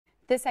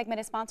This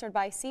segment is sponsored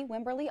by C.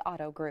 Wimberly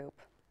Auto Group.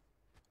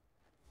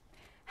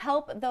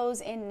 Help those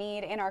in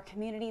need in our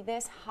community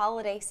this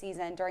holiday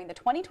season during the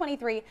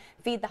 2023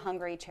 Feed the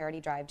Hungry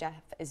charity drive.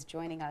 Jeff is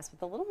joining us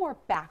with a little more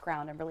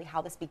background on really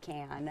how this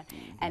began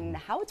and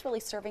how it's really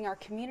serving our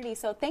community.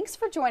 So thanks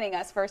for joining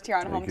us first here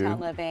on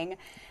Hometown Living.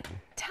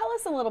 Tell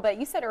us a little bit,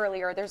 you said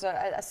earlier there's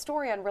a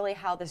story on really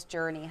how this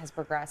journey has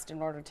progressed in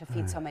order to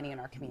feed so many in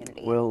our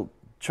community. Well,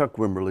 Chuck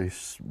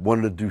Wimberly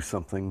wanted to do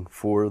something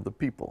for the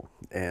people,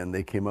 and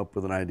they came up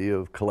with an idea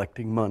of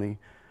collecting money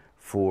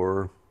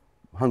for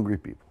hungry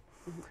people.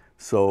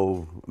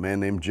 So a man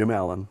named Jim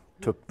Allen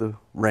took the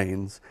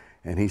reins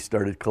and he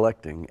started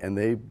collecting, and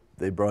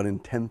they brought in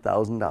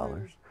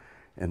 $10,000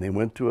 and they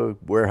went to a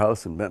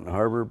warehouse in Benton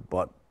Harbor,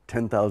 bought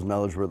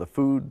 $10,000 worth of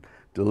food,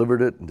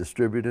 delivered it and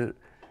distributed it.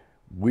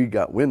 We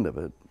got wind of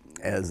it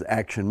as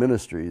Action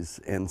Ministries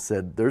and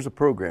said there's a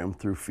program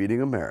through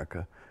Feeding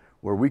America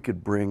where we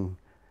could bring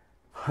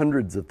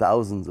hundreds of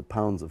thousands of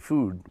pounds of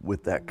food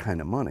with that kind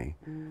of money.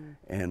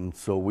 And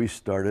so we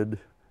started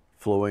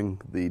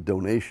flowing the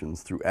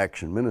donations through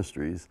Action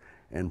Ministries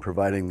and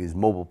providing these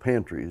mobile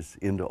pantries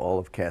into all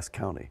of Cass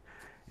County.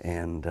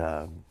 And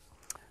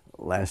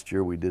last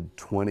year we did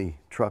 20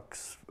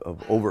 trucks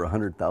of over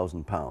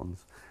 100,000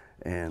 pounds,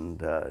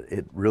 and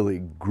it really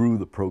grew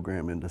the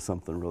program into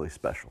something really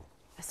special.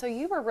 So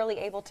you were really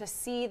able to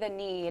see the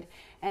need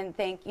and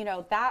think, you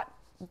know, that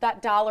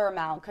dollar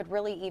amount could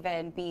really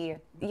even be,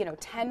 you know,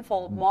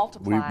 tenfold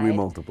multiplied. We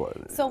multiplied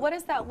it. So what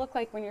does that look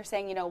like when you're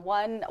saying, you know,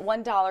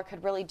 $1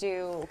 could really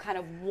do kind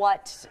of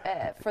what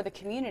for the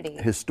community?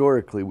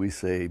 Historically, we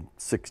say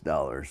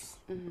 $6.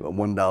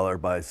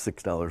 $1 buys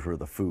 $6 worth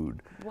of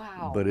food.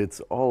 Wow. But it's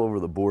all over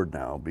the board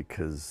now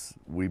because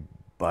we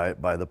buy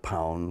it by the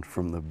pound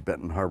from the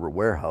Benton Harbor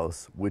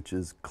warehouse, which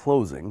is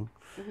closing,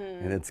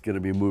 and it's going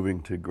to be moving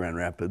to Grand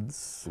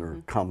Rapids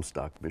or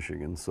Comstock,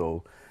 Michigan.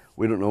 So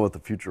we don't know what the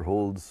future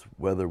holds,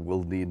 whether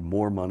we'll need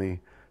more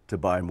money to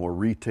buy more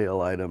retail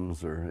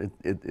items, or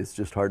it's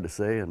just hard to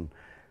say, and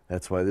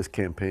that's why this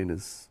campaign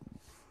is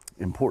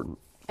important.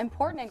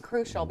 Important and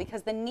crucial,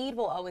 because the need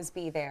will always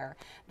be there.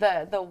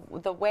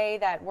 The way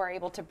that we're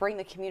able to bring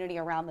the community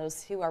around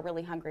those who are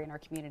really hungry in our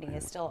community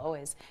is still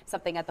always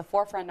something at the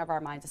forefront of our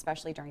minds,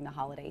 especially during the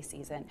holiday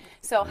season.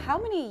 So how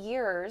many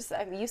years,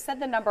 I mean, you said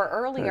the number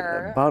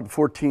earlier. About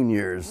 14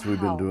 years we've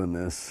been doing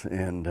this,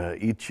 and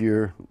each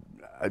year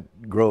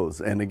it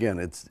grows. And again,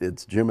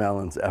 it's Jim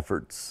Allen's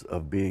efforts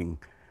of being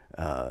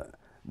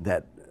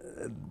that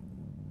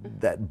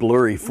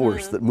blurry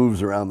force that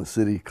moves around the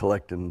city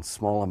collecting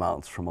small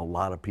amounts from a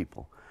lot of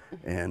people.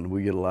 And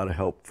we get a lot of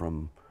help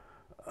from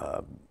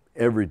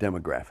every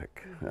demographic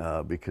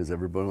because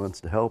everybody wants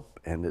to help,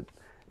 and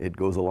it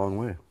goes a long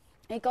way.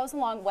 It goes a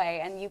long way,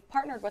 and you've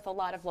partnered with a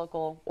lot of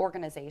local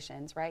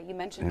organizations, right? You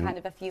mentioned kind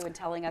of a few and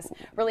telling us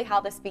really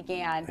how this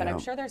began, but I'm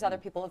sure there's other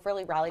people who've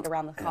really rallied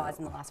around the cause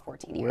in the last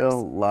 14 years.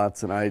 Well,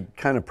 lots, and I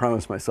kind of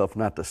promised myself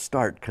not to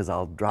start because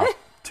I'll drop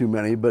too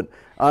many, but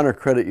Honor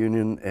Credit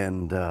Union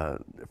and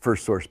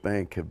First Source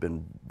Bank have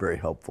been very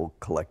helpful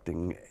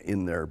collecting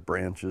in their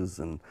branches,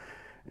 and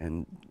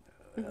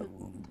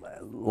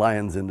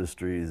Lyons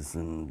Industries,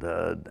 and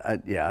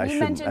you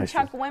mentioned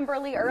Chuck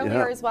Wimberly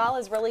earlier as well,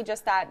 is really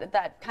just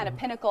that kind of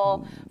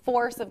pinnacle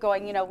force of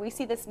going, you know, we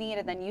see this need,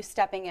 and then you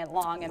stepping it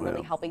along and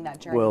really helping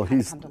that journey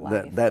come to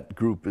life. That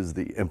group is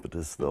the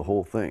impetus, the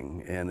whole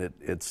thing, and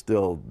it's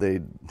still, they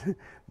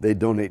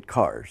donate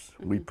cars.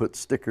 We put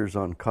stickers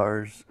on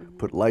cars,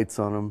 put lights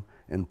on them,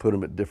 and put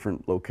them at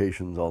different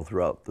locations all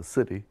throughout the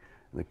city,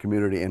 the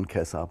community, and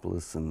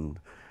Cassopolis, and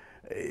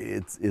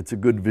it's a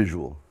good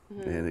visual.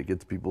 And it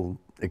gets people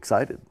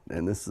excited,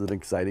 and this is an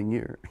exciting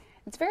year.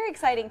 It's very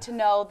exciting to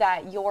know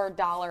that your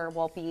dollar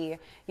will be,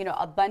 you know,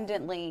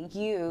 abundantly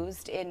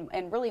used in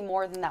really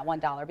more than that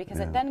 $1, because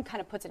it then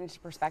kind of puts it into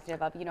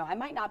perspective of, you know, I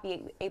might not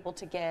be able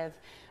to give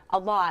a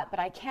lot, but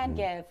I can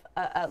give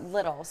a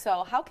little.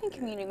 So how can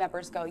community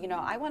members go, you know,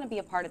 I want to be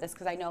a part of this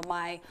because I know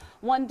my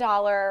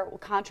 $1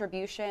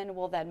 contribution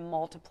will then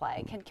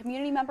multiply. Can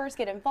community members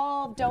get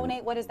involved,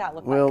 donate? What does that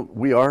look like? Well,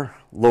 we are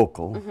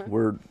local.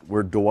 We're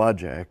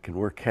Dowagiac, and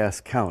we're Cass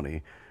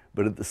County,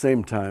 but at the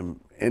same time,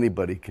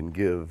 anybody can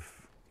give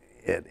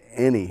at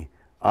any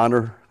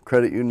Honor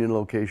Credit Union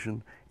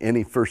location,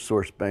 any First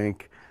Source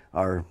Bank.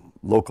 Our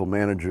local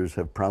managers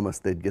have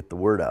promised they'd get the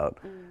word out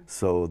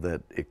so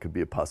that it could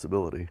be a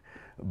possibility.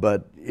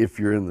 But if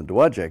you're in the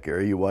Dowagiac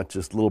area, you watch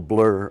this little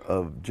blur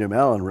of Jim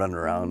Allen running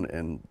around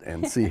and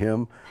see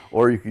him,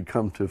 or you could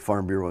come to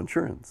Farm Bureau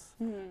Insurance.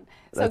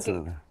 That's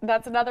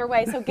another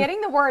way. So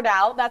getting the word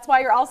out, that's why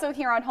you're also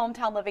here on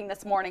Hometown Living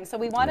this morning. So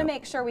we want to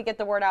make sure we get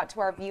the word out to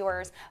our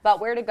viewers about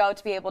where to go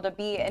to be able to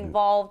be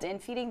involved in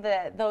feeding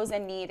those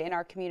in need in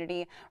our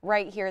community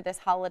right here this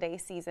holiday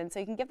season. So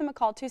you can give them a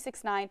call,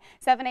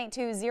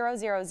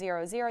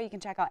 269-782-0000. You can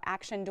check out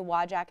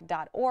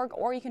actiondowagiac.org,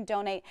 or you can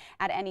donate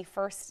at any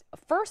First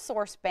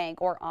Source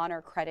Bank or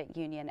Honor Credit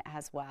Union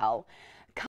as well.